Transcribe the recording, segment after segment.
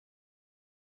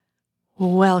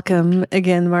Welcome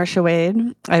again, Marcia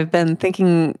Wade. I've been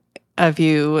thinking of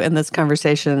you in this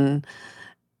conversation,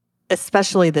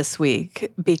 especially this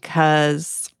week,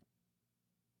 because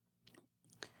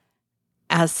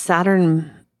as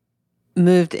Saturn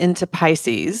moved into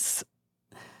Pisces,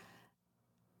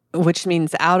 which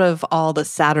means out of all the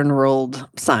Saturn ruled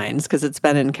signs, because it's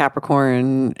been in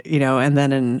Capricorn, and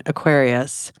then in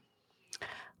Aquarius,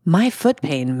 my foot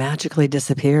pain magically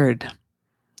disappeared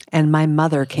and my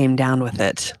mother came down with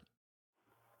it.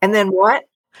 And then what?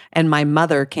 And my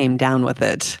mother came down with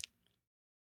it.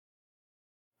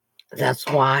 That's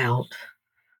wild.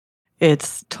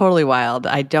 It's totally wild.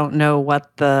 I don't know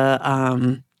what the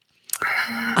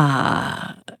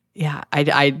yeah,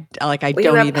 I Well, you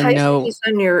don't have even know. Pisces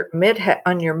on your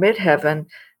midheaven,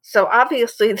 so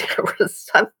obviously there was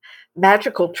some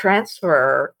magical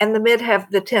transfer, and the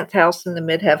 10th house in the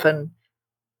midheaven,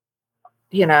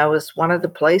 is one of the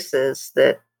places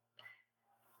that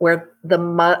where the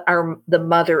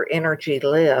mother energy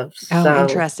lives. Oh, So,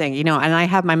 interesting. And I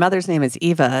have my mother's name is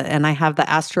Eva, and I have the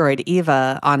asteroid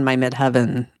Eva on my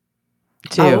midheaven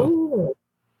too. oh,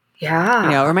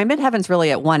 yeah. Or my midheaven's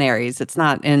really at 1 Aries. It's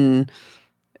not in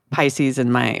Pisces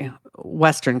in my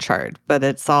Western chart, but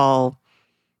it's all,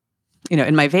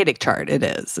 in my Vedic chart, it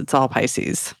is. It's all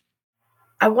Pisces.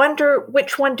 I wonder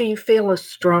which one do you feel is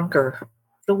stronger,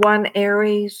 the one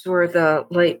Aries or the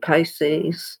late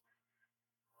Pisces?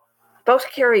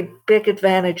 Both carry big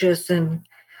advantages and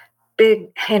big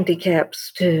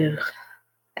handicaps too,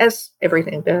 as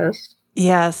everything does.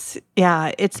 Yes.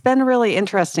 Yeah. It's been really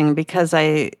interesting because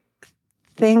I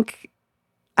think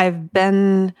I've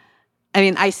been,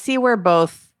 I see where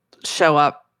both show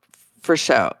up for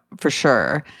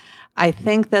sure. I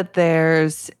think that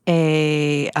there's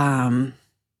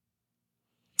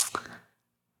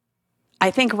I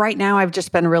think right now I've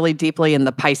just been really deeply in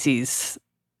the Pisces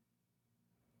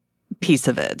piece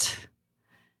of it.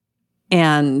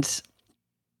 And,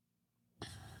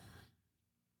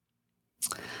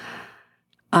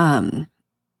 um,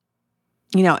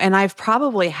 and I've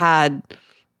probably had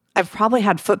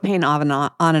foot pain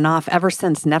on and off ever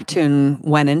since Neptune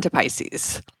went into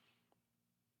Pisces.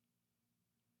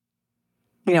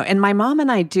 And my mom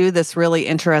and I do this really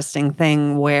interesting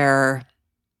thing where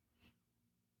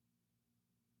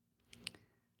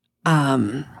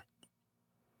um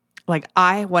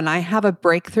when I have a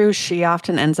breakthrough, she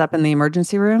often ends up in the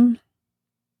emergency room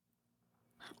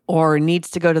or needs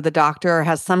to go to the doctor or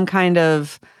has some kind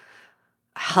of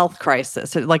health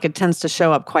crisis. It tends to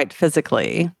show up quite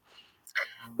physically.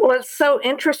 Well, it's so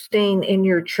interesting in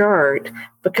your chart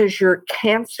because you're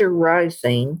Cancer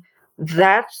rising.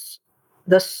 That's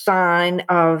the sign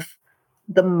of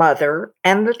the mother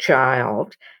and the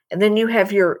child. And then you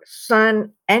have your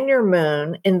sun and your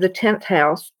moon in the 10th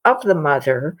house of the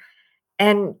mother.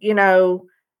 And,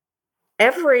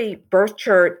 every birth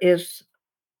chart is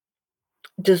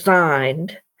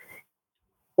designed,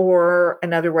 or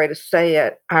another way to say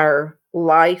it, our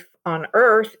life on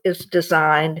earth is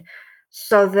designed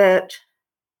so that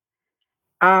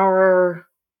our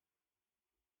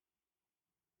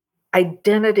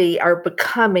identity, our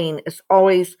becoming is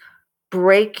always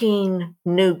breaking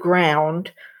new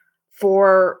ground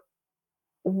for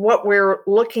what we're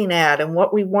looking at and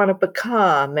what we want to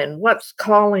become and what's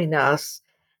calling us.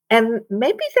 And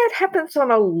maybe that happens on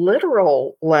a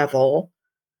literal level,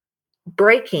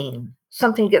 breaking.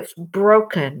 Something gets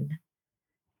broken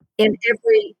in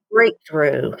every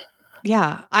breakthrough.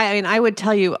 Yeah. I would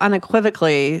tell you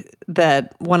unequivocally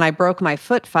that when I broke my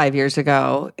foot 5 years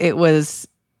ago, it was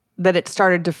that it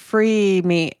started to free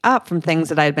me up from things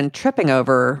that I had been tripping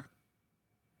over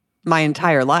my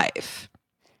entire life.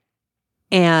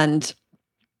 And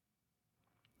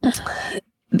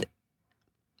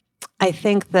I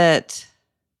think that,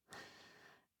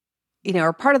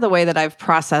 or part of the way that I've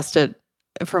processed it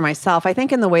for myself, I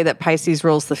think in the way that Pisces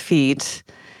rules the feet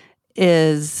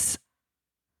is,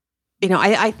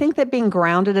 I think that being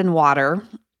grounded in water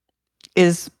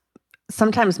is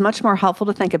sometimes much more helpful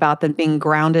to think about than being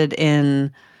grounded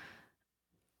in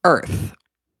earth,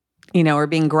 or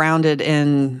being grounded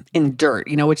in dirt,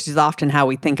 which is often how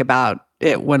we think about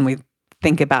it when we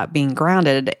think about being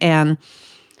grounded. And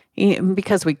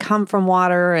because we come from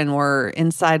water and we're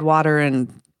inside water and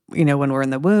when we're in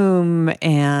the womb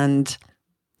and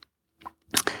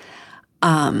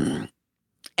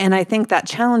I think that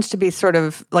challenge to be sort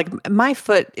of like my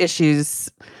foot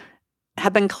issues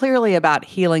have been clearly about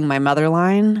healing my mother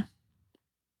line.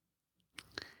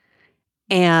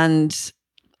 And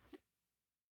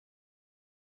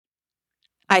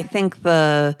I think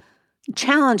the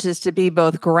challenge is to be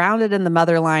both grounded in the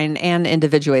mother line and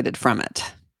individuated from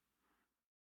it.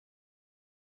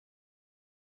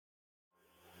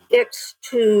 it's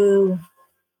to,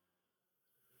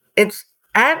 it's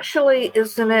actually,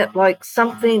 isn't it like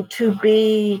something to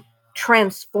be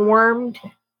transformed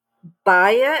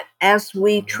by it as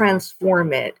we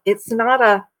transform it? It's not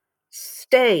a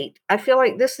state. I feel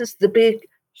like this is the big,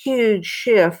 huge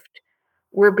shift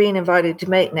we're being invited to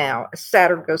make now.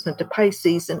 Saturn goes into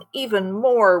Pisces, and even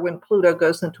more when Pluto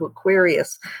goes into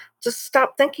Aquarius. To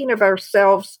stop thinking of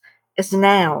ourselves as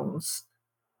nouns,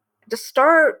 to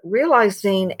start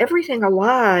realizing everything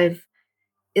alive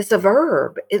is a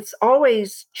verb. It's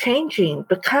always changing,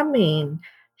 becoming,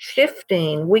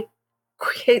 shifting. We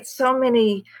create so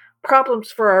many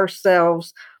problems for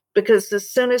ourselves because as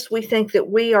soon as we think that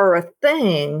we are a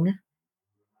thing,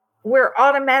 we're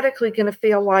automatically going to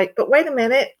feel like, but wait a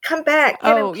minute, come back,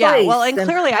 get in Oh, yeah. Well, place. and And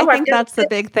clearly, I oh, I've think got to that's the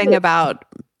big thing about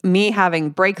me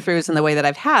having breakthroughs in the way that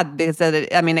I've had, because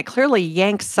it clearly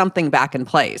yanks something back in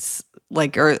place.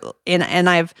 And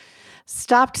I've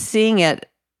stopped seeing it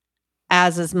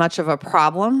as much of a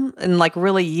problem and like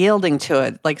really yielding to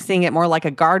it, like seeing it more like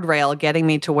a guardrail getting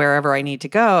me to wherever I need to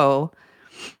go.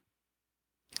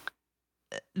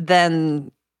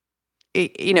 Then,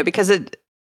 because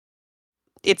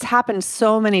it's happened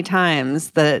so many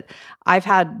times that I've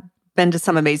been to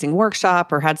some amazing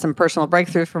workshop or had some personal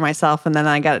breakthrough for myself. And then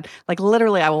I got, like,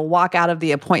 literally I will walk out of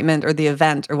the appointment or the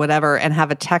event or whatever and have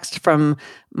a text from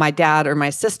my dad or my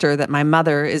sister that my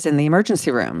mother is in the emergency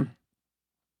room.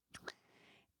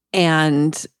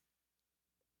 And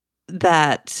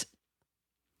that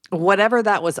whatever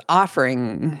that was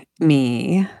offering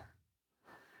me,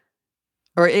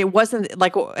 or it wasn't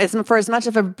like for as much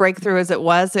of a breakthrough as it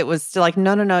was still like,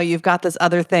 no, you've got this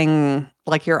other thing,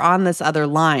 like you're on this other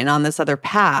line, on this other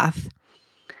path.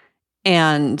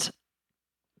 And,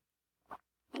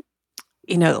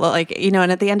 and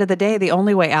at the end of the day, the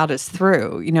only way out is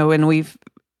through, and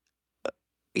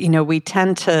we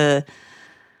tend to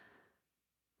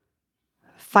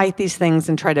fight these things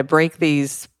and try to break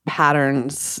these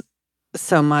patterns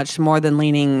so much more than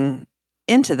leaning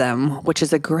into them, which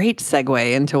is a great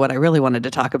segue into what I really wanted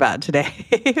to talk about today,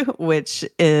 which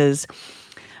is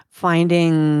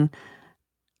finding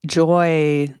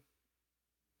joy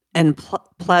and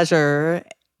pleasure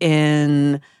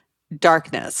in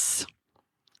darkness.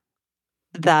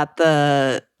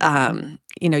 That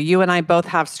you and I both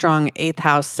have strong 8th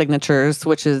house signatures,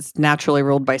 which is naturally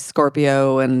ruled by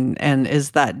Scorpio and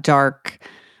is that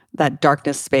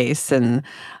darkness space. And,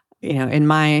 in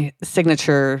my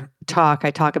signature talk, I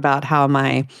talk about how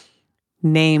my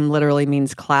name literally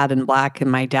means clad in black.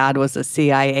 And my dad was a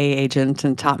CIA agent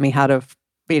and taught me how to,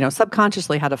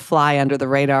 subconsciously how to fly under the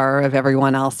radar of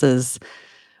everyone else's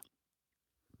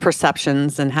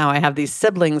perceptions, and how I have these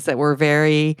siblings that were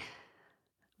very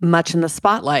much in the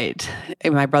spotlight.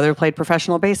 And my brother played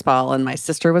professional baseball, and my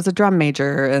sister was a drum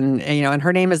major, and and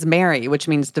her name is Mary, which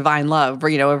means divine love, or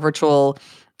a virtual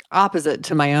opposite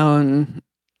to my own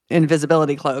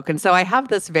invisibility cloak. And so I have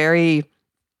this very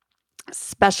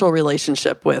special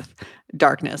relationship with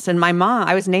darkness. And my mom,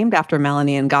 I was named after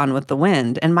Melanie in Gone with the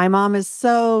Wind, and my mom is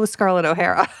so Scarlett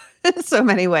O'Hara in so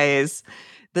many ways.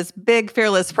 This big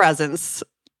fearless presence.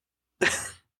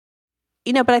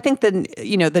 But I think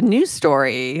the news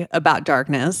story about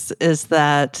darkness is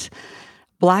that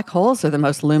black holes are the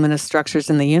most luminous structures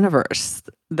in the universe,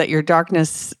 that your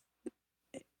darkness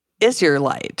is your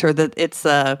light, or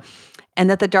that and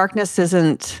that the darkness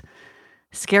isn't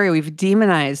scary. We've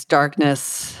demonized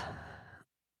darkness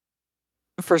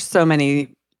for so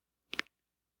many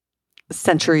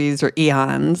centuries or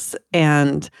eons.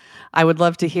 And I would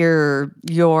love to hear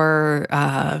your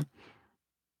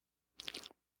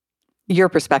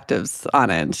perspectives on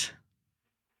it.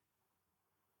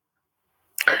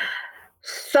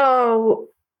 So,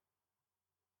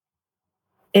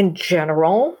 in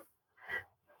general,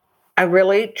 I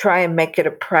really try and make it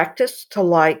a practice to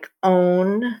like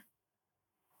own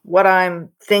what I'm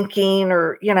thinking,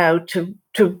 or to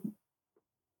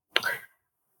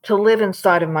live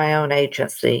inside of my own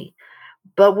agency.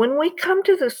 But when we come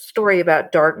to this story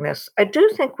about darkness, I do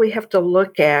think we have to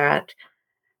look at,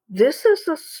 this is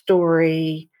a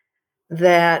story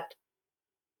that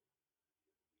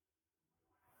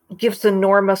gives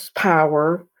enormous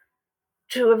power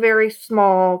to a very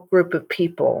small group of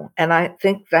people. And I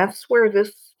think that's where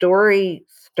this story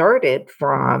started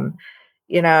from.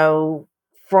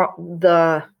 From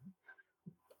the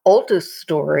oldest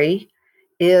story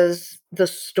is the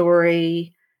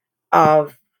story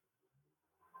of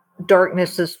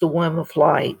darkness is the womb of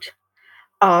light,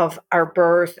 of our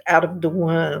birth out of the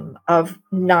womb, of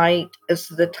night as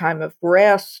the time of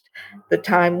rest, the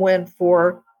time when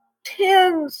for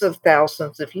tens of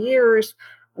thousands of years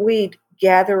we'd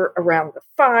gather around the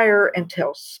fire and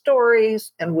tell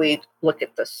stories, and we'd look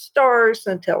at the stars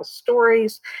and tell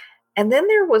stories. And then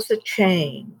there was a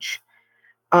change,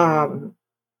 um,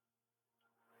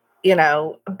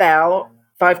 about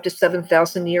 5 to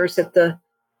 7,000 years at the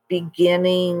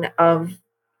beginning of,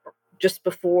 just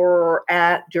before or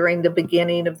at, during the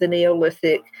beginning of the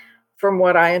Neolithic. From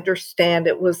what I understand,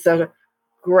 it was a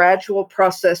gradual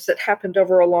process that happened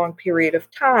over a long period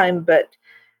of time, but,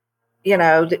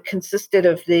 that consisted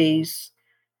of these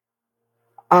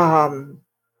um,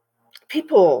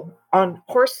 people on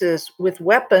horses with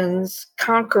weapons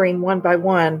conquering one by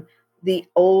one the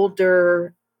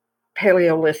older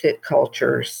Paleolithic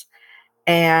cultures.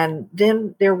 And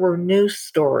then there were new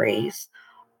stories,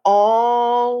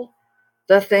 all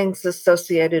the things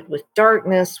associated with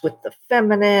darkness, with the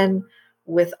feminine,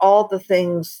 with all the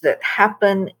things that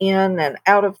happen in and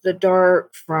out of the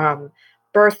dark, from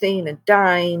birthing and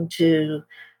dying to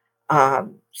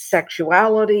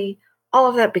sexuality. All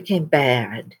of that became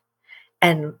bad,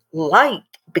 and light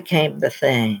became the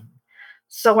thing.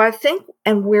 So I think,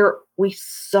 and we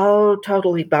so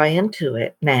totally buy into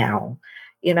it now,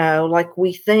 like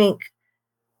we think,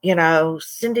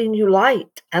 sending you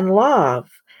light and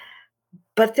love.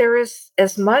 But there is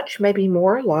as much, maybe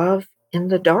more love in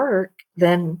the dark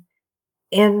than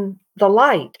in the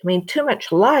light. I mean, too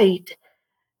much light,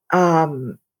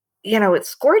 um, it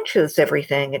scorches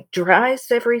everything, it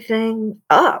dries everything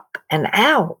up and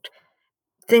out.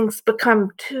 Things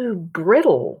become too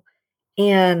brittle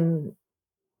in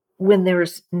when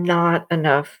there's not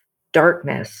enough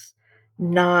darkness,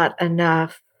 not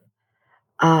enough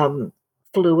um,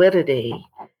 fluidity.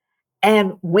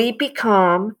 And we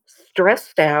become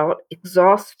stressed out,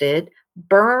 exhausted,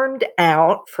 burned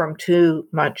out from too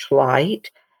much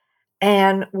light.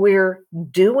 And we're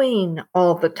doing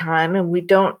all the time, and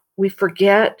we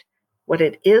forget what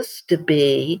it is to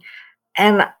be.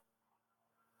 And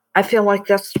I feel like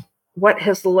that's what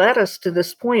has led us to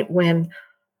this point when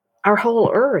our whole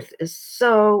earth is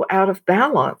so out of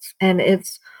balance, and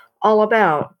it's all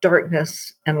about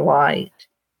darkness and light.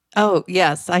 Oh,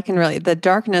 yes, I can really the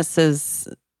darkness is,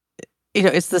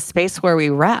 it's the space where we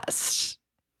rest.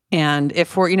 And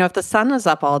if the sun is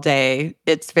up all day,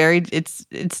 it's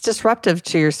disruptive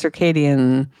to your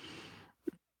circadian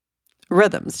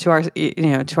rhythms, to our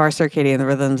circadian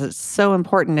rhythms. It's so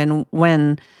important.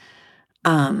 And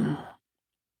um,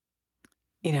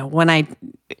 when I,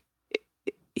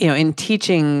 in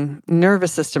teaching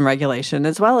nervous system regulation,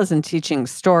 as well as in teaching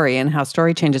story and how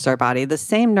story changes our body, the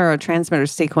same neurotransmitter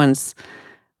sequence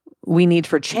we need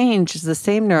for change is the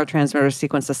same neurotransmitter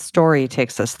sequence a story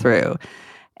takes us through.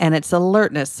 And it's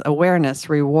alertness, awareness,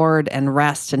 reward, and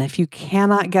rest. And if you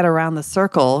cannot get around the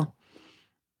circle,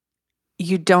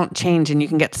 you don't change, and you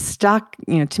can get stuck.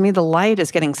 To me, the light is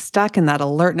getting stuck in that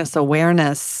alertness,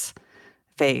 awareness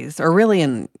phase, or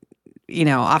really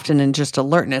often in just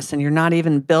alertness. And you're not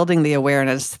even building the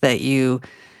awareness that you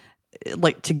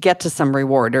like to get to some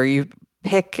reward, or you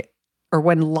pick, or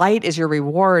when light is your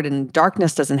reward and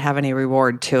darkness doesn't have any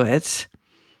reward to it,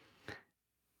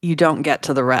 you don't get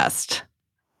to the rest.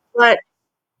 But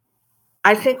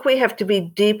I think we have to be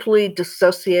deeply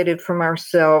dissociated from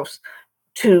ourselves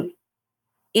to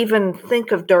even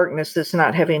think of darkness as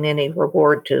not having any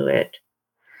reward to it.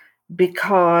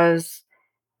 Because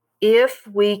if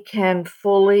we can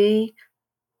fully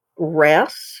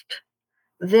rest,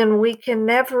 then we can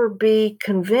never be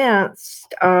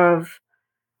convinced of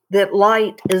that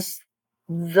light is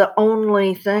the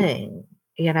only thing,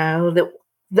 that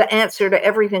the answer to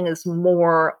everything is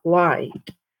more light.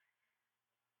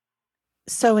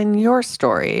 So in your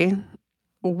story,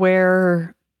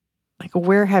 where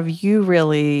where have you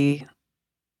really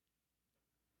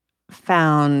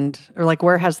found, or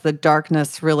where has the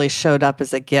darkness really showed up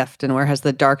as a gift, and where has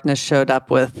the darkness showed up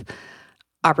with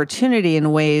opportunity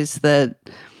in ways that,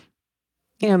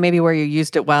 maybe where you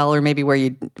used it well, or maybe where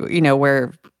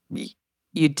where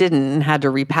you didn't and had to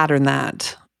repattern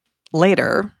that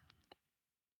later?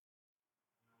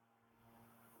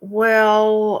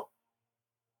 Well,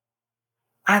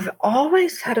 I've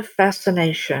always had a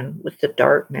fascination with the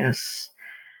darkness.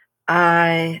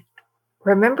 I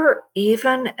remember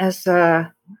even as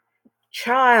a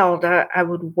child, I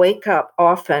would wake up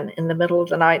often in the middle of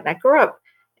the night. And I grew up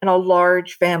in a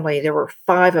large family. There were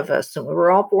five of us, and we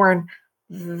were all born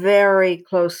very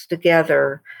close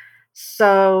together.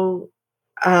 So,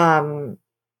 um,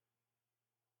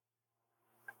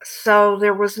 so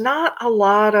there was not a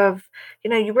lot of,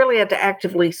 you really had to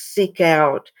actively seek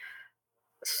out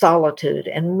solitude.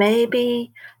 And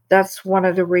maybe that's one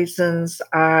of the reasons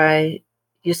I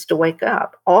used to wake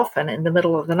up often in the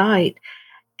middle of the night.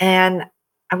 And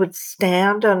I would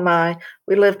stand on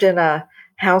we lived in a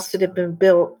house that had been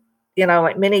built,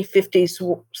 like many 50s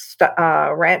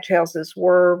ranch houses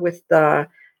were, with the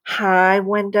high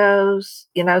windows,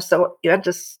 so you had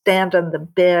to stand on the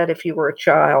bed if you were a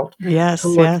child to Yes,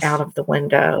 look out yes. of the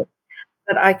window.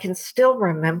 But I can still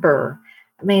remember,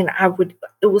 I mean,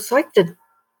 it was like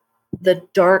the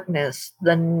darkness,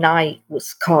 the night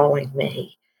was calling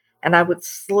me. And I would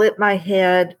slip my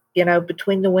head,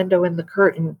 between the window and the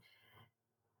curtain,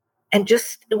 and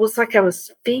just, it was like I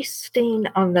was feasting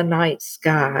on the night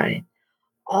sky,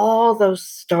 all those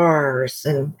stars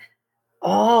and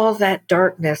all that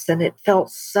darkness. And it felt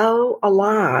so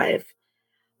alive.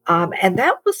 And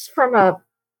that was from a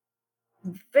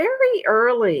very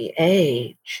early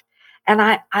age. And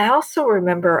I also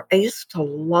remember I used to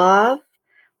love,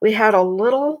 we had a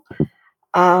little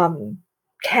um,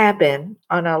 cabin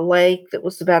on a lake that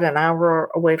was about an hour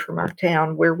away from our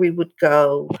town, where we would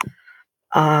go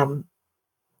um,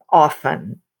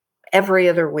 often, every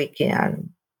other weekend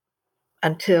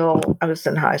until I was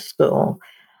in high school,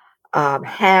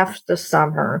 half the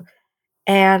summer.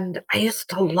 And I used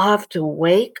to love to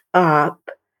wake up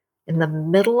in the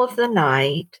middle of the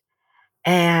night.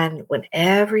 And when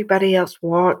everybody else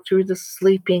walked through the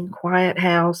sleeping, quiet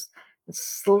house,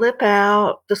 slip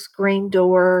out the screen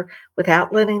door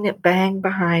without letting it bang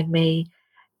behind me,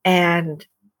 and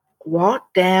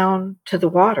walk down to the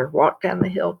water, walk down the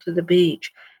hill to the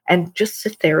beach, and just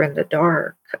sit there in the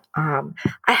dark. I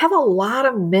have a lot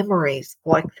of memories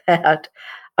like that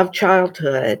of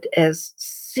childhood as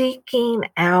seeking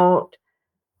out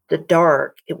the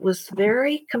dark. It was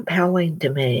very compelling to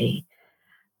me.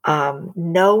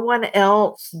 No one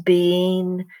else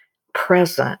being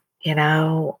present,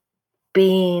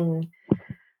 being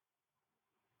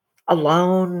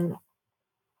alone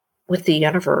with the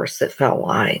universe, it felt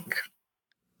like.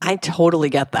 I totally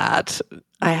get that.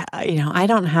 I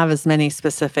don't have as many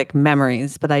specific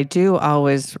memories, but I do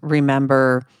always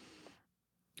remember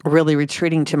really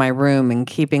retreating to my room and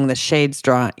keeping the shades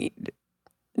drawn.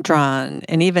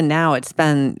 And even now it's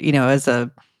been, as a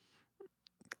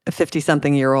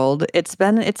 50-something-year-old, it's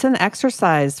an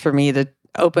exercise for me to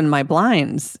open my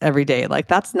blinds every day. Like,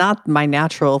 that's not my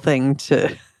natural thing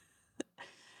to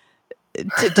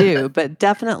do, but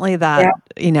definitely that,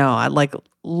 Yeah. I like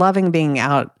loving being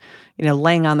out,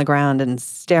 laying on the ground and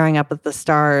staring up at the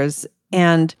stars.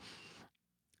 And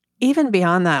even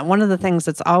beyond that, one of the things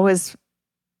that's always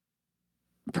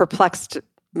perplexed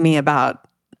me about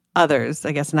others,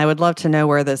 I guess, and I would love to know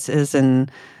where this is in,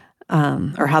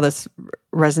 or how this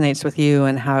resonates with you,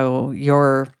 and how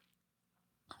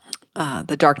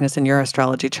the darkness in your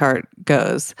astrology chart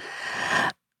goes.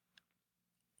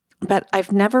 But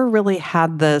I've never really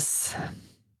had this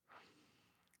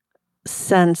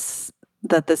sense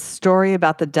that the story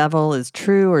about the devil is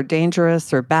true or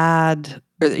dangerous or bad,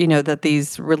 or that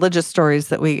these religious stories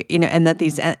that we, and that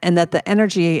the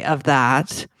energy of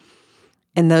that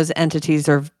and those entities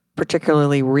are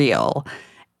particularly real.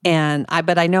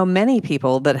 But I know many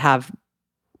people that have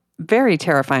very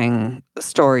terrifying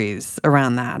stories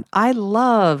around that. I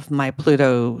love my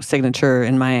Pluto signature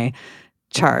in my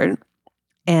chart,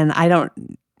 and I don't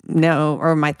know,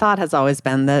 or my thought has always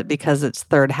been that because it's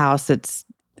third house,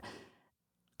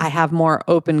 I have more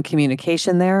open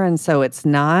communication there, and so it's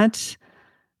not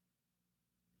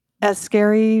as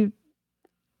scary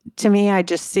to me. I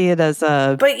just see it as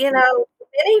a But,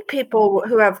 many people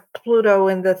who have Pluto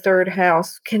in the third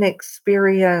house can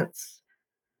experience,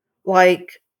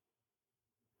 like,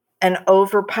 an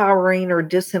overpowering or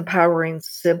disempowering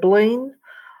sibling,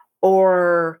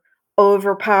 or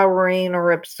overpowering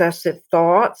or obsessive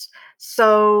thoughts.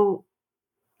 So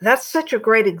that's such a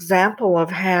great example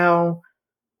of how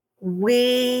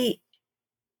we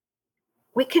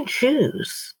we can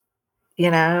choose,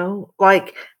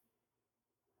 like,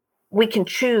 we can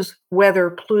choose whether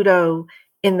Pluto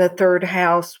in the third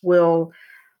house will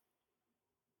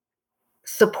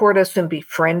support us in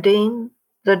befriending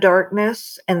the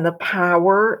darkness and the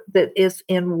power that is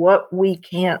in what we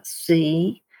can't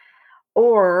see,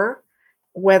 or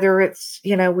whether it's,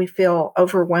 we feel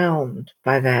overwhelmed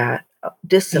by that, yeah.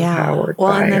 disempowered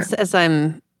Well, by and it. this,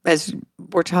 as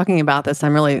we're talking about this,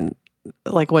 I'm really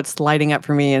like, what's lighting up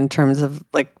for me in terms of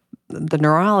like the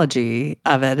neurology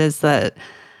of it is that,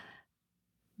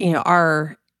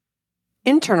 our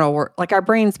internal work, like our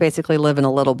brains basically live in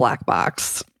a little black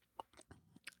box.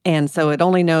 And so it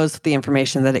only knows the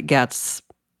information that it gets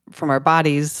from our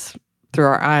bodies, through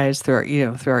our eyes, through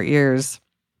our ears.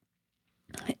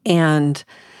 And,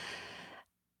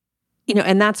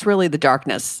 and that's really the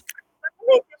darkness. Let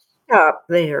me just up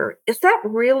there. Is that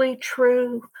really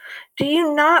true? Do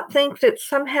you not think that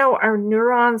somehow our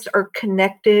neurons are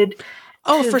connected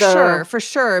Oh, to the, for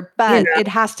sure. you But know, it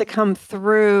has to come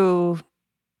through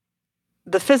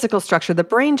the physical structure. The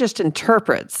brain just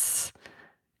interprets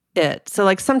it. So,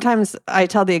 like, sometimes I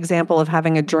tell the example of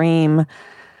having a dream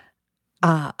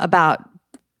about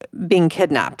being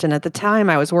kidnapped. And at the time,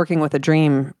 I was working with a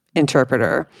dream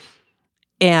interpreter.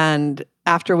 And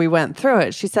after we went through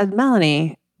it, she said,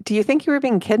 Melanie, do you think you were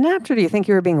being kidnapped or do you think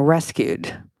you were being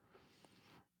rescued?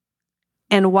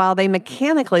 And while they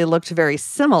mechanically looked very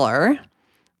similar,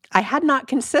 I had not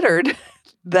considered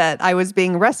that I was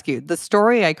being rescued. The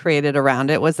story I created around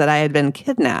it was that I had been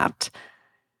kidnapped.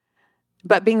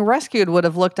 But being rescued would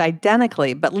have looked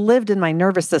identically, but lived in my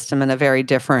nervous system in a very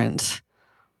different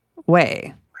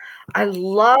way. I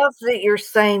love that you're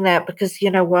saying that because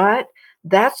you know what?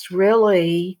 That's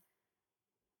really,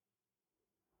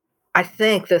 I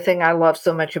think, the thing I love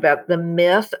so much about the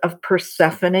myth of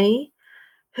Persephone,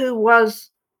 who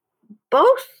was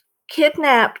both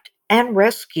kidnapped and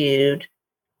rescued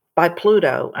by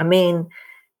Pluto. I mean,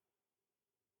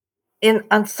 in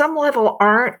on some level,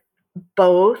 aren't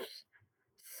both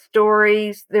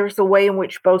stories, there's a way in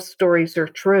which both stories are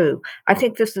true. I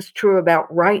think this is true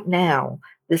about right now,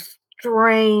 this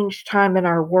strange time in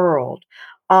our world.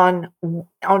 On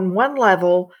one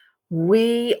level,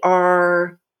 we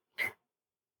are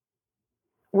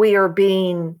we are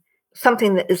being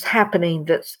something that is happening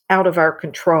that's out of our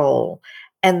control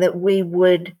and that we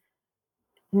would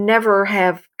never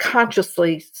have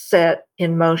consciously set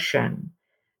in motion.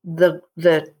 The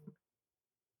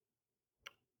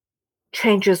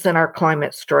changes in our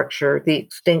climate structure, the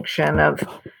extinction of,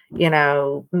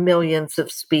 millions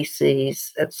of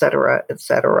species, et cetera,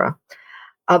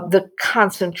 the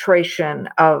concentration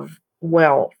of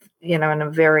wealth, in a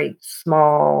very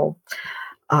small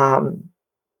um,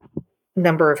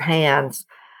 number of hands.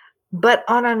 But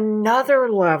on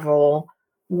another level,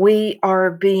 we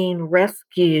are being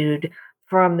rescued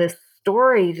from this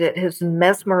story that has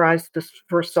mesmerized us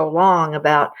for so long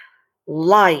about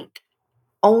light,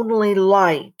 only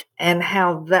light, and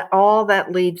how that all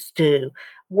that leads to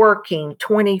working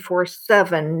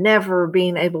 24/7, never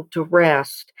being able to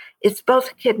rest. It's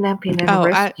both kidnapping and a Oh,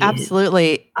 rescue.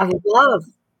 absolutely. I love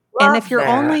And if love you're that.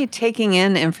 only taking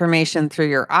in information through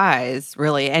your eyes,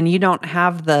 really, and you don't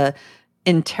have the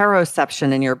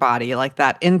interoception in your body, like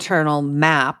that internal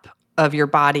map of your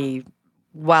body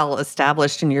well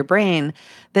established in your brain,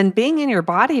 then being in your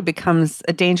body becomes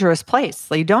a dangerous place.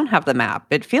 Like, you don't have the map.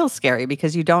 It feels scary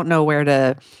because you don't know where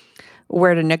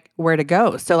to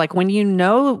go. So, like, when you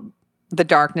know the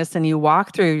darkness and you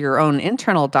walk through your own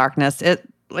internal darkness, it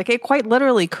quite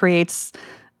literally creates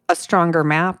a stronger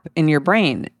map in your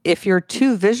brain. If you're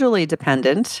too visually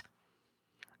dependent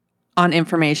on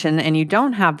information and you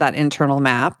don't have that internal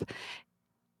map,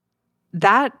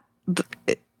 that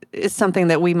is something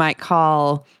that we might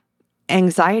call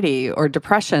anxiety or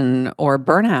depression or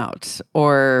burnout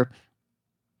or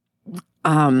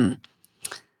um,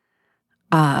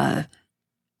 uh,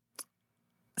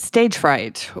 stage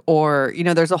fright, or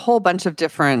there's a whole bunch of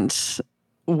different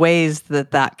ways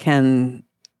that can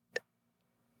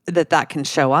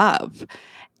show up.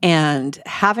 And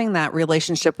having that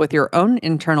relationship with your own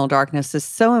internal darkness is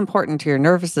so important to your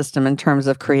nervous system in terms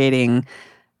of creating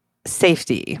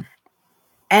safety.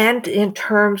 And in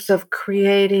terms of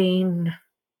creating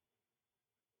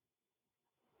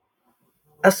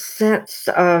a sense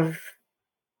of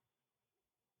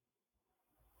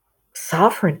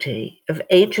sovereignty, of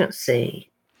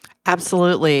agency.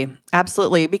 Absolutely.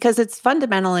 Absolutely. Because it's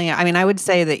fundamentally, I mean, I would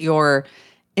say that your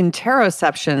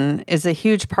interoception is a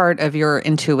huge part of your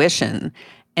intuition.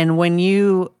 And when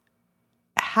you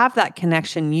have that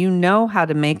connection, you know how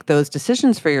to make those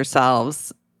decisions for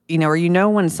yourselves, or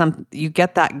when you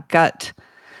get that gut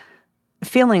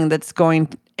feeling that's going,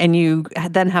 and you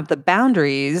then have the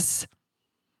boundaries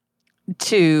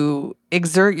to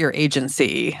exert your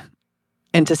agency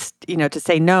and to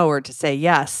say no or to say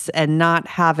yes and not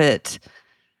have it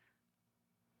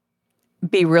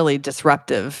be really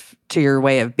disruptive to your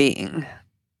way of being.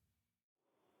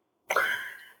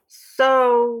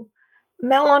 So,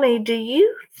 Melanie, do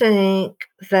you think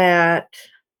that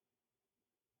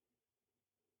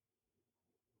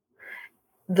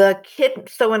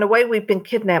so in a way we've been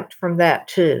kidnapped from that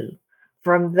too,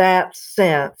 from that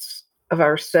sense of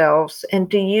ourselves? And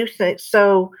do you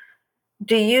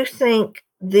think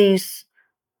these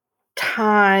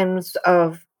times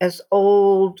of as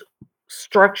old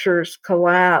structures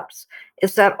collapse,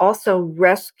 is that also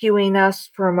rescuing us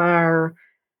from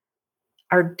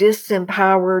are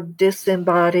disempowered,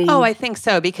 disembodied. Oh, I think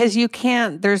so, because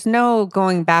there's no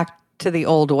going back to the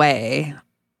old way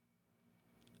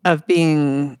of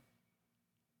being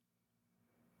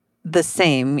the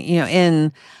same,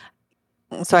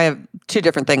 so I have two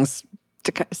different things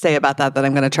to say about that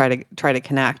I'm going to try to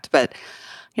connect. But,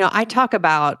 I talk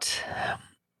about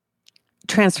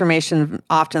transformation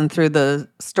often through the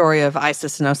story of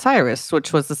Isis and Osiris,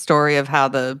 which was the story of how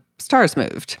the stars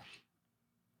moved.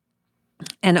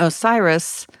 And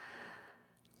Osiris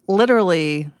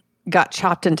literally got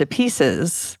chopped into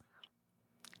pieces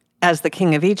as the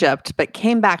king of Egypt, but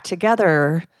came back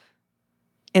together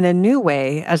in a new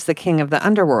way as the king of the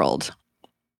underworld.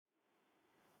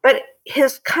 But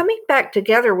his coming back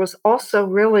together was also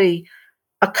really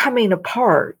a coming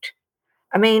apart.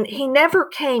 I mean, he never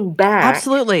came back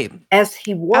Absolutely. as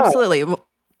he was Absolutely.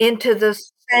 into the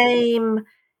same,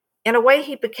 in a way,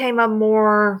 he became a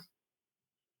more,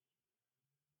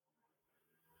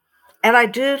 and I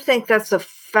do think that's a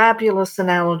fabulous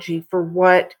analogy for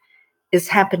what is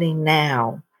happening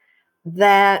now.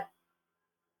 That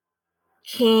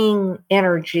king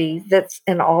energy that's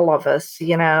in all of us,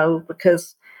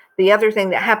 because the other thing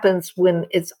that happens when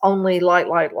it's only light,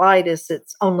 light, light is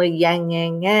it's only yang,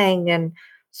 yang, yang. And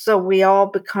so we all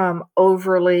become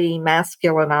overly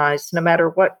masculinized, no matter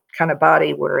what kind of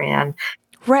body we're in.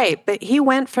 Right. But he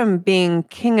went from being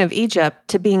king of Egypt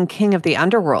to being king of the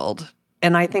underworld.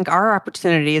 And I think our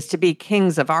opportunity is to be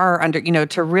kings of our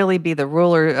to really be the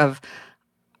ruler of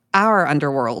our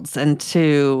underworlds and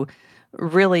to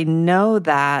really know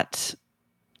that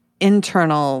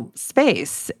internal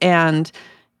space. And,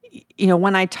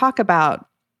 when I talk about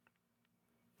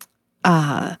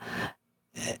like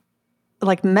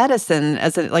medicine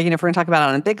if we're going to talk about it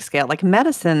on a big scale, like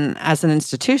medicine as an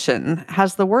institution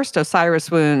has the worst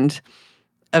Osiris wound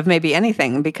of maybe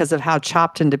anything because of how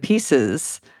chopped into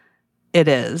pieces it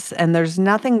is. And there's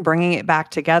nothing bringing it back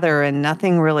together and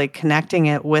nothing really connecting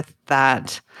it with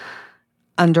that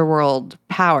underworld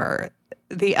power.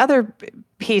 The other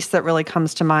piece that really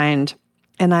comes to mind,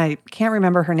 and I can't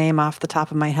remember her name off the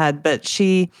top of my head, but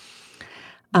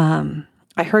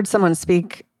I heard someone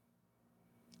speak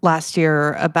last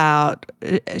year about,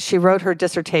 she wrote her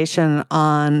dissertation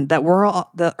on that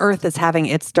the earth is having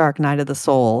its dark night of the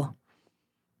soul,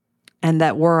 and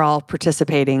that we're all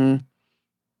participating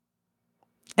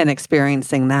and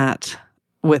experiencing that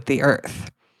with the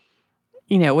earth,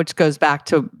 which goes back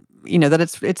to,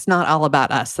 that it's not all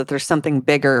about us, that there's something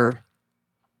bigger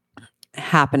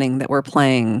happening that we're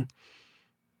playing,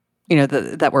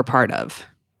 that we're part of.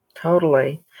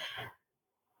 Totally.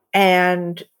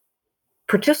 And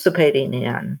participating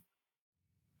in.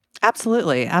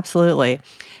 Absolutely. Absolutely.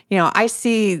 I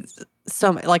see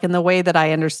so like in the way that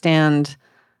I understand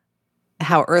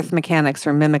how earth mechanics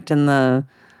are mimicked in the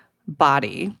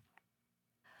body,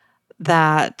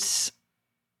 that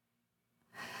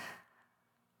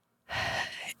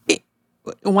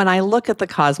when I look at the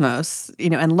cosmos,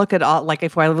 and look at all, like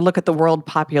if I look at the world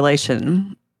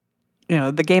population,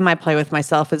 the game I play with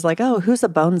myself is like, oh, who's a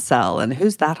bone cell and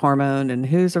who's that hormone and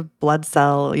who's a blood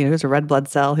cell, who's a red blood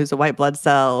cell, who's a white blood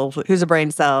cell, who's a brain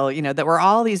cell, that we're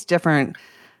all these different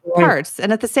parts.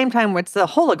 And at the same time, it's a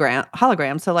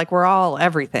hologram. So like we're all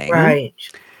everything. Right.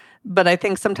 But I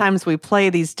think sometimes we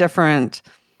play these different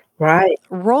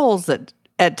roles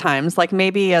at times, like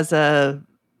maybe as a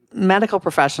medical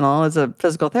professional, as a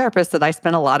physical therapist, that I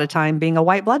spend a lot of time being a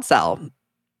white blood cell.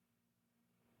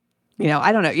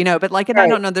 I don't know, but like, and I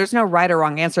don't know, there's no right or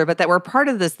wrong answer, but that we're part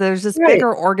of this, there's this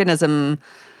bigger organism,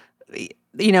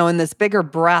 and this bigger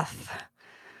breath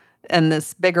and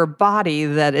this bigger body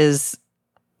that is,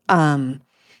 that's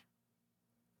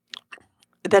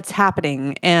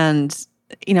happening. And,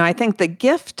 I think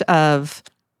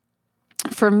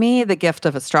for me, the gift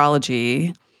of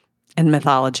astrology and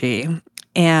mythology,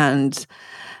 and,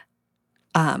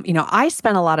 I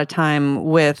spent a lot of time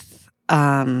with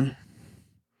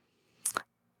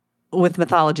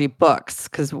mythology books,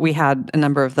 because we had a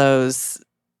number of those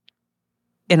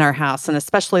in our house, and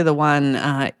especially the one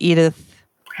Edith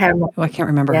Hamilton. I can't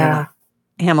remember her name.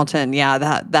 Hamilton. Yeah,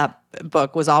 that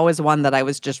book was always one that I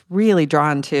was just really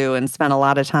drawn to and spent a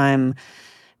lot of time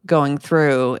going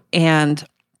through.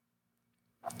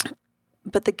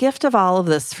 But the gift of all of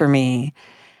this for me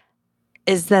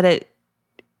is that it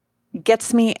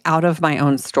gets me out of my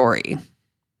own story.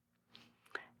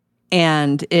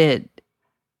 And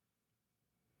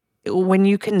when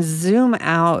you can zoom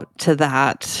out to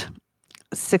that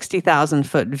 60,000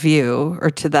 foot view, or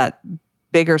to that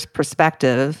bigger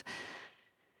perspective,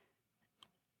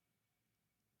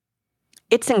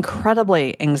 it's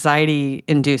incredibly anxiety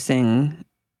inducing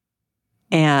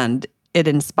and it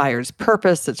inspires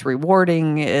purpose. It's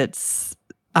rewarding. It's,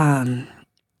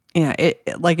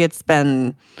 it's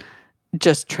been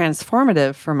just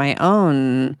transformative for my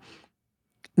own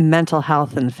mental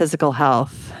health and physical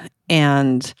health.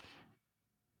 And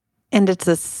it's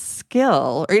a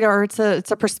skill, or it's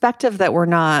a perspective that we're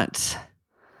not,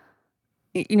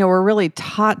 we're really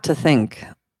taught to think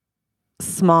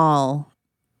small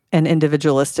and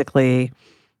individualistically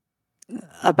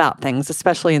about things,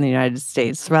 especially in the United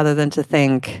States, rather than to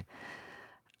think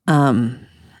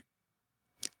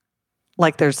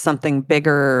like there's something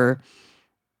bigger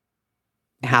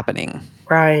happening.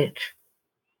 Right.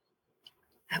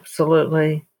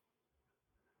 Absolutely.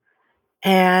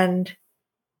 And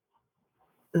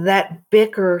that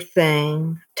bigger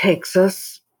thing takes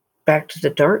us back to the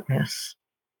darkness.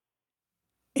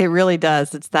 It really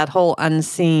does. It's that whole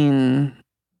unseen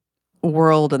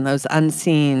world and those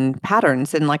unseen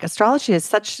patterns. And like astrology is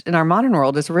such, in our modern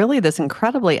world, is really this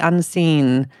incredibly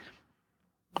unseen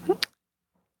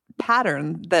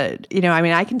pattern that,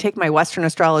 I can take my Western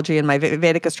astrology and my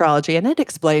Vedic astrology and it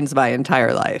explains my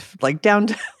entire life, like down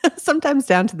to sometimes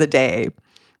down to the day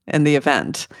and the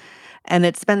event. And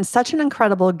it's been such an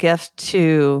incredible gift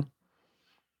to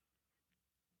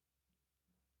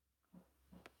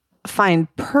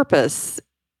find purpose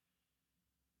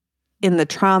in the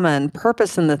trauma and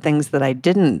purpose in the things that I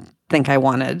didn't think I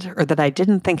wanted or that I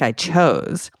didn't think I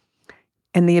chose.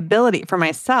 And the ability for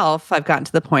myself, I've gotten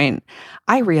to the point,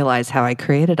 I realize how I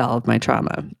created all of my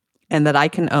trauma and that I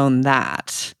can own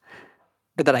that,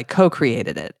 or that I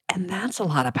co-created it. And that's a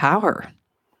lot of power.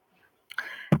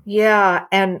 Yeah,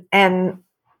 and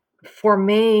for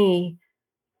me,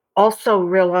 also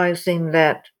realizing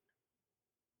that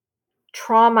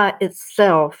trauma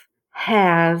itself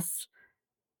has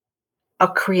a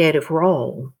creative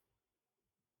role.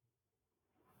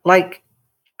 Like,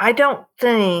 I don't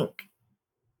think,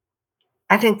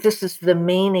 I think this is the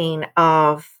meaning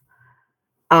of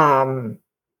um,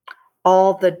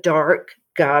 all the dark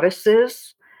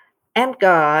goddesses and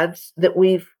gods that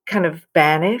we've kind of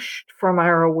banished from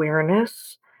our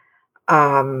awareness.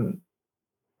 That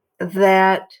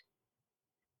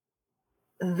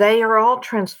they are all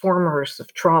transformers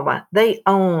of trauma. They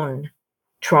own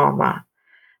trauma.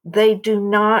 They do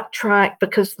not try,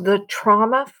 because the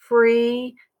trauma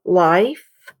free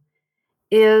life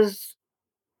is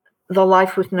the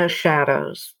life with no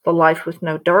shadows, the life with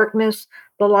no darkness,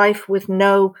 the life with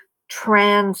no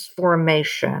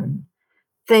transformation.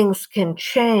 Things can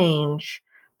change,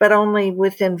 but only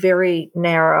within very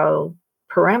narrow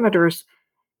parameters.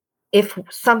 If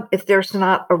there's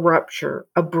not a rupture,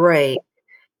 a break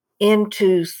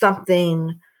into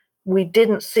something we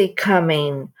didn't see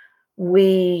coming,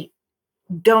 we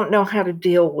don't know how to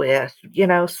deal with,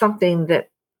 something that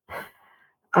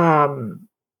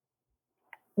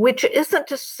which isn't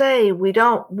to say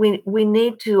we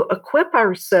need to equip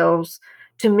ourselves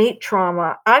to meet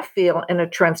trauma, I feel, in a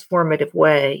transformative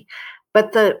way.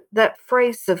 But that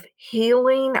phrase of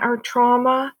healing our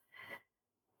trauma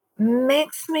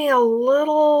makes me a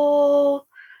little,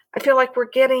 I feel like we're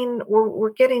getting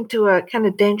to a kind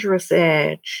of dangerous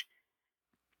edge.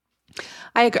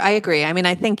 I agree. I mean,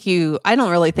 I don't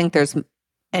really think there's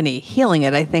any healing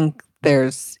it. I think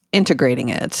there's integrating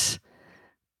it.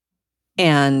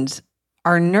 And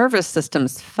our nervous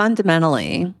systems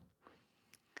fundamentally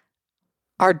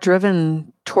are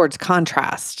driven towards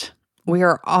contrast. We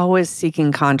are always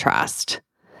seeking contrast.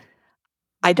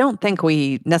 I don't think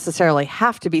we necessarily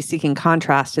have to be seeking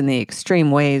contrast in the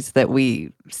extreme ways that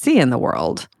we see in the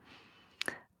world.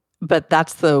 But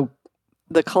that's the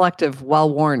collective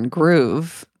well-worn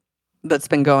groove that's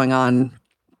been going on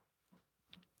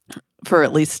for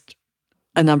at least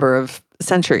a number of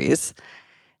centuries.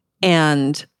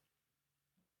 And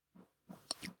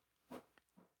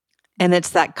it's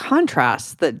that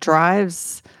contrast that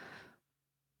drives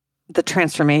the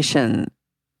transformation.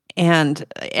 And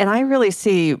I really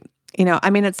see,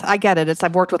 I get it.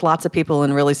 I've worked with lots of people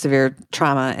in really severe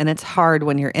trauma, and it's hard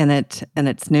when you're in it and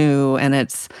it's new and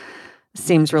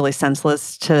seems really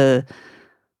senseless to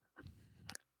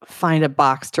find a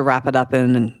box to wrap it up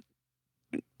in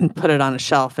and put it on a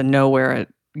shelf and know where it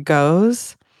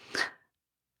goes.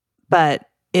 But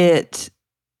it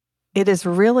is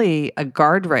really a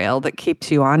guardrail that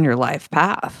keeps you on your life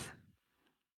path.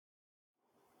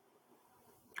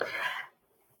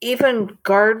 Even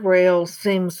guardrail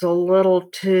seems a little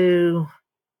too,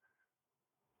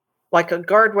 like a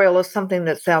guardrail is something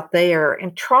that's out there.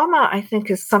 And trauma, I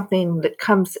think, is something that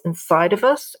comes inside of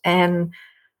us and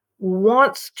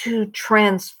wants to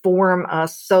transform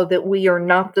us so that we are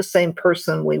not the same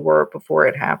person we were before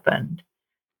it happened.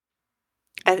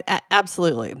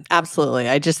 Absolutely. Absolutely.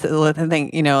 I just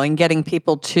think, and getting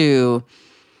people to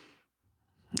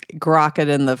grok it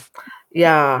in the,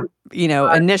 Yeah.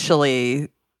 initially,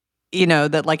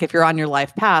 that like if you're on your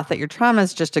life path, that your trauma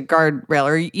is just a guardrail,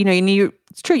 or,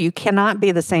 it's true. You cannot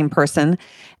be the same person,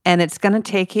 and it's going to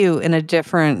take you in a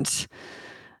different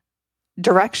Yeah.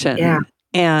 direction.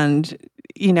 And,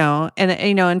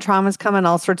 and traumas come in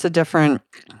all sorts of different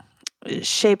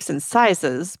shapes and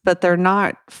sizes, but they're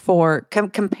not for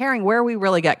comparing. Where we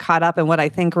really get caught up and what I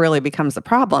think really becomes the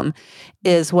problem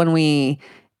is when we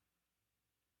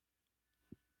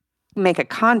make a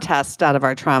contest out of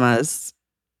our traumas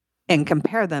and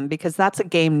compare them, because that's a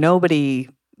game nobody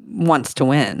wants to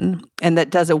win, and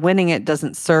that doesn't winning it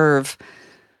doesn't serve.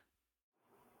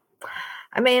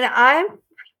 I mean, I'm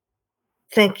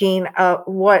thinking of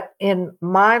what in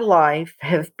my life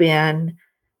have been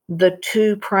the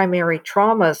two primary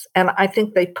traumas, and I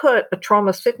think they put a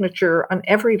trauma signature on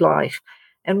every life.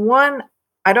 And one,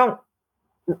 I don't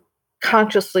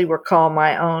consciously recall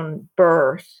my own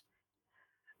birth,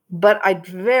 but I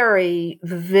very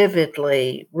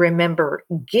vividly remember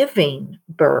giving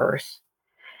birth.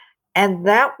 And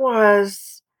that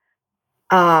was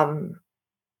um,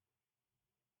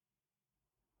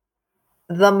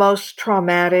 the most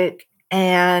traumatic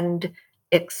and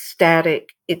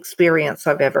ecstatic experience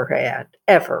I've ever had,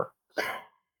 ever.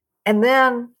 And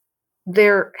then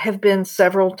there have been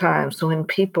several times when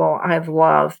people I've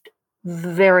loved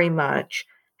very much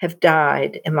have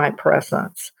died in my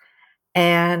presence.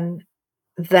 And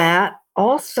that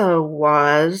also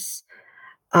was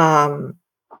um,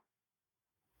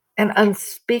 an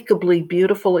unspeakably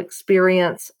beautiful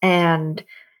experience. And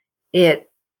it,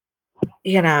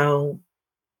 you know,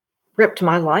 ripped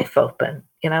my life open.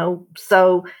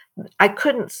 So I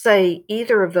couldn't say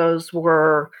either of those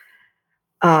were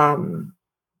um,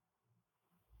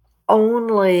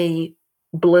 only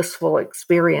blissful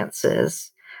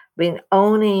experiences. I mean,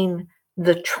 owning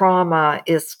the trauma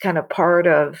is kind of part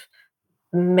of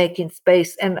making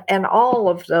space, and all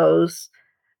of those,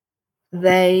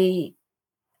 they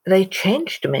they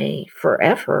changed me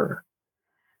forever,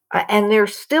 and they're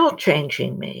still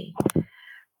changing me.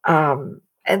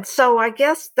 And so I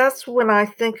guess that's when I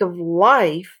think of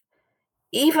life,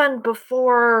 even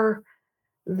before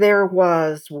there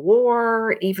was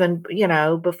war, even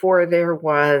before there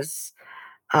was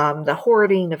the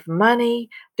hoarding of money,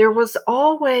 there was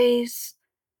always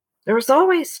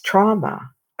trauma.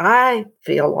 I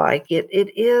feel like it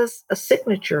is a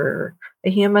signature, a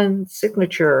human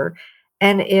signature,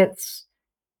 and its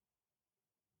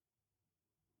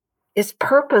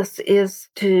purpose is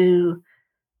to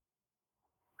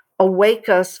awake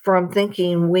us from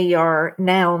thinking we are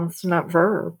nouns, not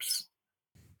verbs.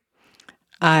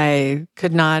 I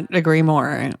could not agree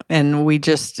more. And we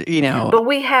just, But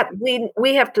we have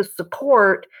to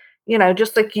support,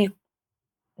 just like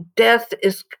death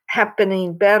is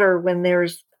happening better when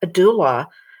there's a doula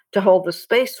to hold the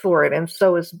space for it, and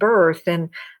so is birth. And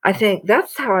I think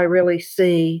that's how I really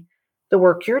see the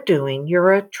work you're doing.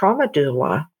 You're a trauma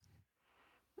doula.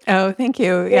 oh, thank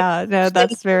you. Yeah, no,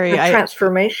 that's A very,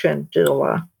 transformation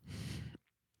doula.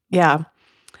 yeah.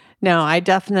 No, I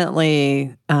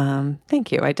definitely,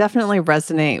 thank you. I definitely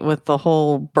resonate with the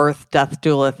whole birth, death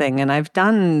doula thing. And I've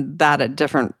done that at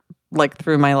different, like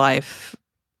through my life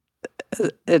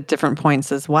at different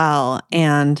points as well.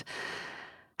 And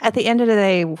at the end of the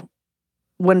day,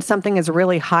 when something is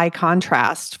really high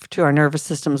contrast to our nervous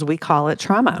systems, we call it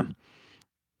trauma.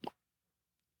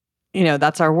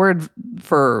 That's our word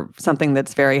for something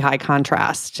that's very high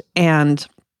contrast. And,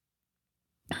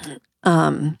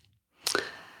 um,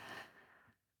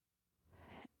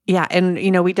 yeah, and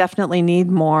we definitely need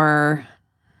more.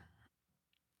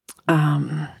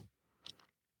 I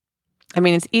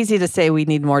mean, it's easy to say we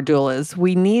need more doulas.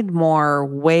 We need more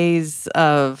ways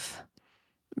of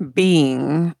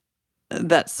being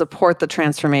that support the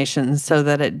transformation, so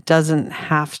that it doesn't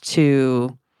have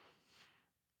to,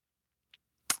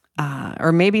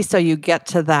 or maybe so you get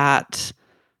to that,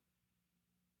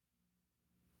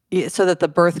 so that the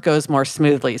birth goes more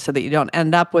smoothly, so that you don't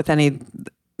end up with any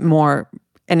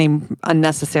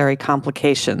unnecessary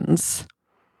complications.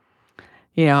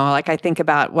 Like I think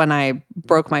about when I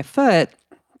broke my foot,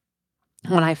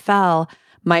 when I fell,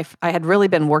 I had really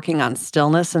been working on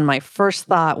stillness, and my first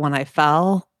thought when I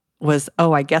fell was,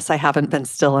 "Oh, I guess I haven't been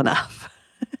still enough."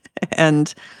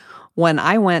 And when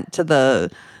I went to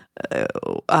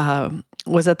uh,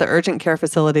 was at the urgent care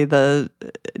facility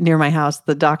near my house,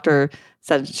 the doctor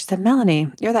she said, "Melanie,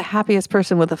 you're the happiest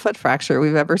person with a foot fracture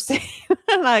we've ever seen."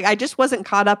 And I just wasn't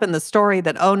caught up in the story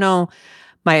that, oh no,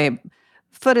 my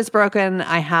foot is broken.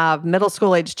 I have middle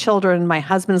school age children. My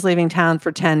husband's leaving town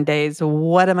for 10 days.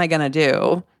 What am I going to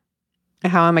do?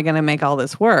 How am I going to make all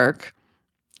this work?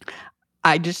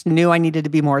 I just knew I needed to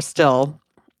be more still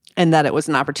and that it was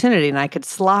an opportunity and I could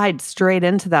slide straight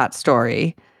into that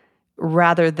story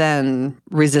rather than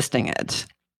resisting it.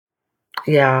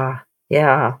 Yeah.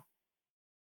 Yeah.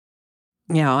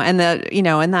 And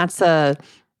that's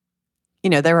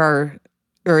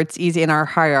it's easy in our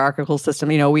hierarchical system,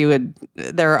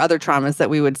 there are other traumas that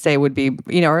we would say would be,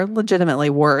 are legitimately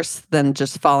worse than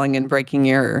just falling and breaking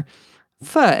your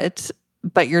foot,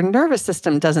 but your nervous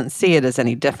system doesn't see it as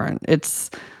any different. It's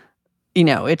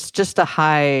just a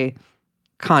high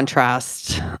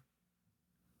contrast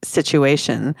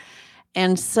situation.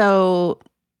 And so,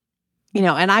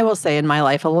 and I will say in my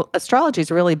life, astrology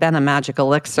has really been a magic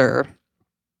elixir,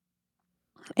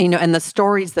 and the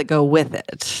stories that go with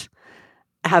it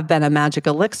have been a magic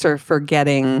elixir for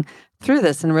getting through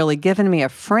this and really given me a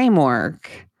framework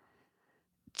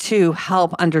to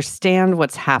help understand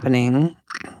what's happening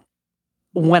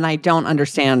when I don't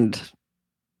understand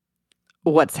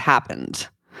what's happened.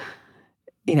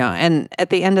 And at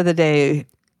the end of the day,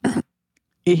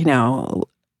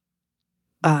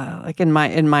 like in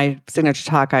my signature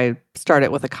talk, I start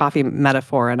it with a coffee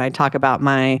metaphor, and I talk about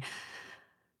my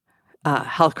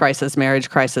health crisis, marriage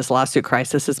crisis, lawsuit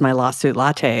crisis is my lawsuit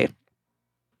latte.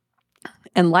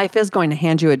 And life is going to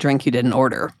hand you a drink you didn't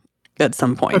order at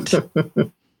some point.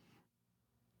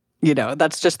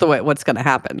 That's just the way what's going to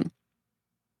happen.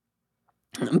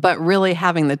 But really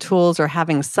having the tools or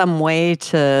having some way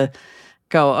to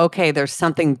go, okay, there's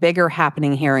something bigger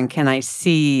happening here, and can I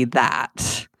see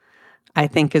that? I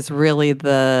think is really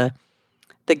the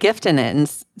gift in it.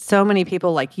 And so many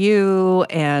people like you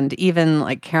and even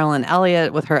like Carolyn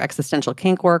Elliott with her existential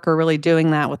kink work are really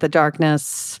doing that with the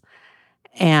darkness.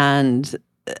 And,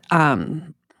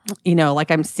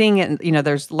 like I'm seeing it,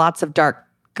 there's lots of dark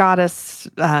goddess.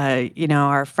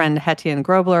 Our friend Hettian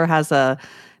Grobler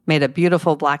made a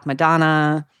beautiful Black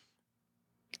Madonna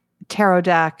tarot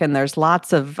deck. And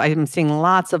I'm seeing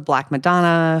lots of Black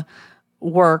Madonna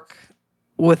work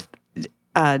with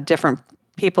different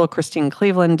people. Christine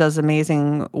Cleveland does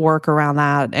amazing work around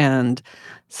that and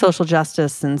social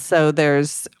justice. And so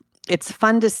it's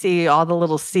fun to see all the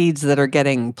little seeds that are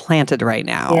getting planted right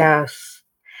now. Yes.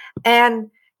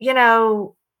 And,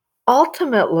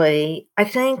 ultimately, I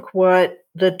think what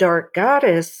the dark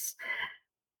goddess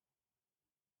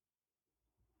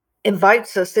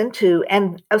invites us into,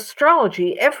 and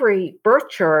astrology, every birth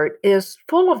chart is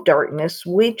full of darkness.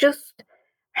 We're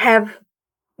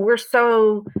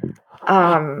so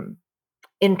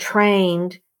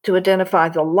entrained to identify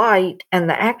the light and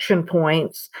the action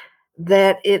points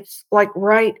that it's like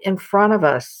right in front of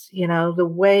us, the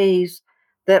ways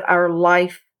that our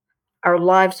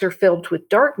lives are filled with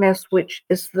darkness, which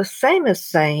is the same as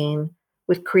saying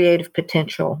with creative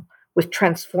potential, with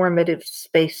transformative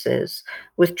spaces,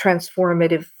 with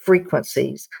transformative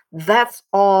frequencies. That's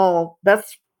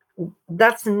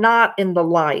not in the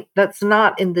light. That's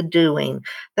not in the doing.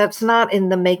 That's not in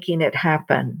the making it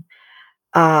happen.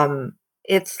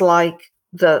 It's like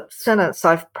the sentence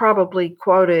I've probably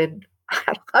quoted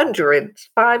hundreds,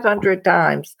 500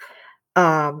 times.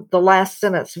 The last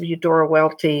sentence of Eudora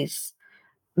Welty's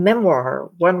memoir,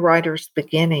 One Writer's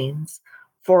Beginnings: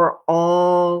 for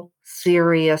all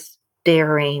serious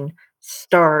daring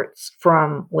starts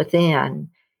from within,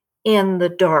 in the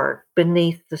dark,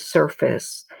 beneath the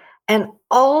surface. And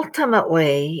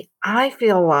ultimately, I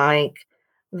feel like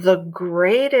the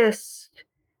greatest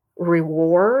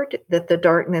reward that the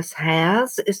darkness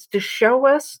has is to show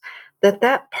us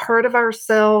that part of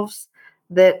ourselves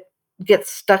that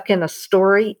gets stuck in a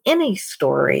story, any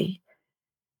story,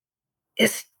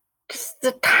 is just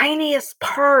the tiniest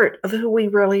part of who we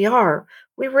really are.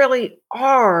 We really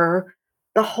are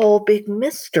the whole big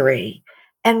mystery.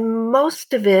 And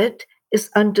most of it is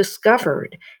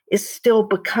undiscovered, is still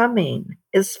becoming,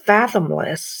 is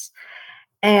fathomless.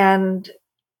 And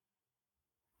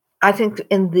I think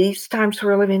in these times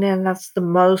we're living in, that's the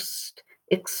most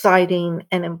exciting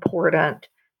and important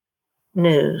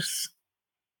news.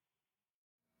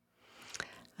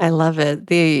 I love it.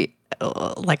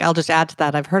 I'll just add to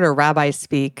that. I've heard a rabbi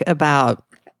speak about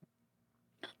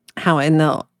how in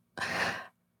the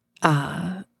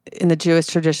Jewish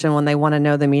tradition, when they want to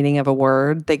know the meaning of a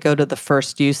word, they go to the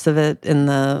first use of it in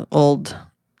the Old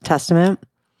Testament.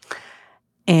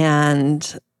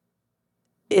 And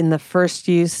in the first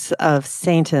use of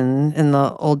Satan in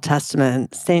the Old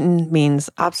Testament, Satan means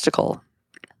obstacle.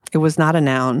 It was not a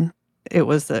noun. It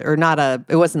was not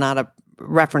a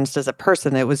referenced as a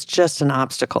person. It was just an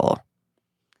obstacle.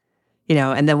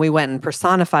 and then we went and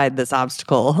personified this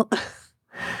obstacle,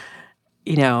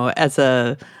 as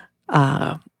uh,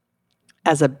 a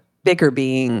bigger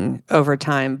being over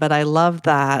time. But I love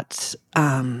that,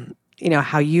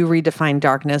 how you redefine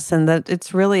darkness, and that it's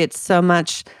so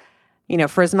much,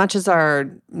 for as much as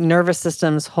our nervous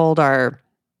systems hold our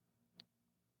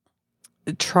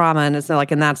trauma, and it's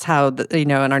like, and that's how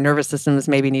and our nervous systems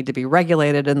maybe need to be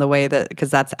regulated in the way that,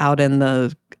 because that's out in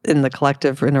the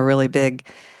collective in a really big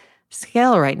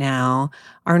scale right now.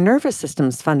 Our nervous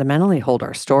systems fundamentally hold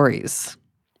our stories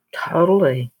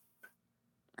Totally.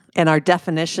 and our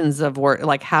definitions of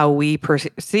like how we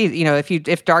perceive.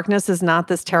 If darkness is not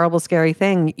this terrible, scary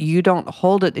thing, you don't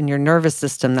hold it in your nervous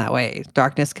system that way.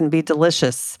 Darkness can be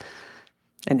delicious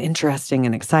and interesting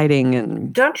and exciting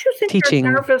and Don't you think our teaching.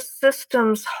 nervous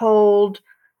systems hold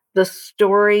the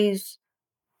stories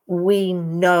we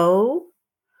know,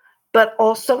 but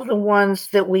also the ones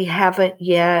that we haven't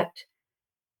yet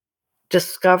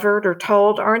discovered or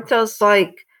told? Aren't those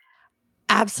like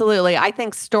Absolutely. I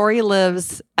think story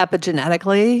lives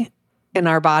epigenetically in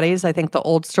our bodies. I think the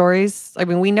old stories, I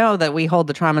mean, we know that we hold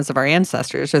the traumas of our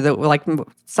ancestors, or that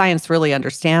science really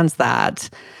understands that.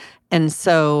 And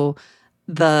so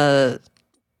but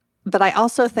I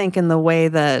also think in the way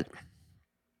that,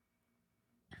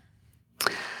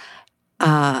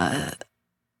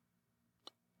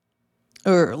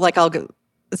 or like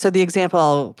so the example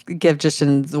I'll give just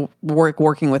in the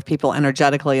working with people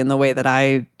energetically in the way that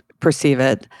I perceive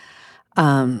it,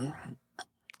 the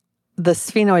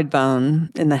sphenoid bone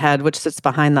in the head, which sits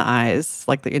behind the eyes,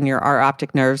 like our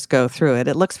optic nerves go through it.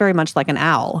 It looks very much like an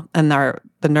owl, and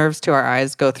the nerves to our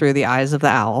eyes go through the eyes of the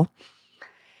owl.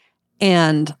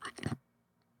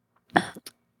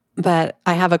 But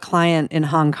I have a client in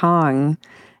Hong Kong,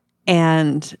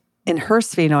 and in her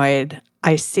sphenoid,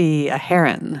 I see a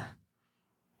heron.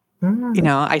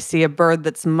 I see a bird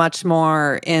that's much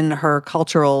more in her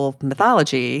cultural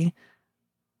mythology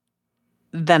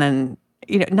than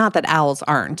not that owls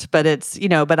aren't, but it's,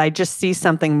 but I just see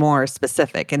something more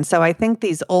specific. And so I think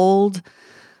these old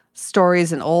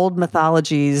stories and old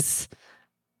mythologies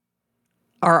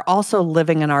are also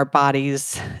living in our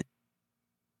bodies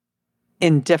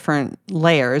in different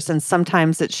layers. And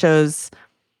sometimes it shows,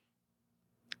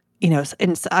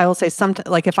 and I will say sometimes,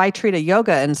 like if I treat a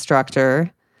yoga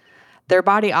instructor, their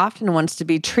body often wants to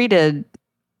be treated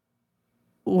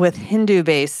with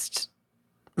Hindu-based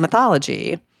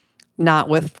mythology, not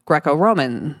with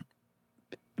Greco-Roman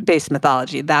based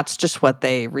mythology. That's just what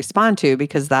they respond to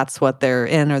because that's what they're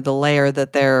in, or the layer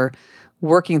that they're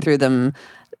working through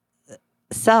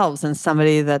themselves. And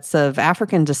somebody that's of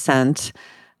African descent,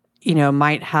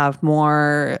 might have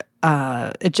more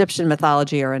Egyptian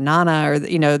mythology or Inanna, or,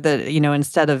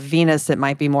 instead of Venus, it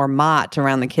might be more Mot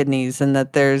around the kidneys. And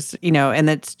that there's, and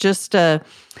it's just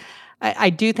I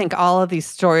do think all of these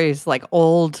stories, like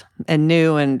old and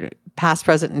new and past,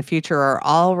 present, and future, are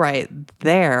all right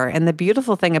there. And the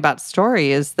beautiful thing about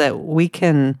story is that we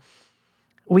can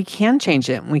change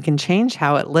it. We can change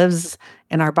how it lives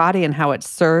in our body and how it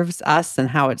serves us and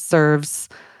how it serves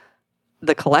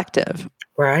the collective.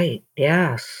 Right.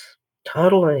 Yes.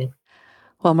 Totally.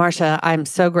 Well, Marcia, I'm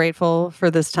so grateful for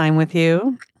this time with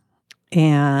you.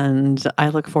 And I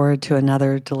look forward to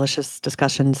another delicious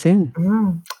discussion soon.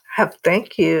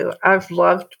 Thank you. I've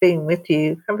loved being with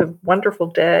you. Have a wonderful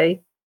day.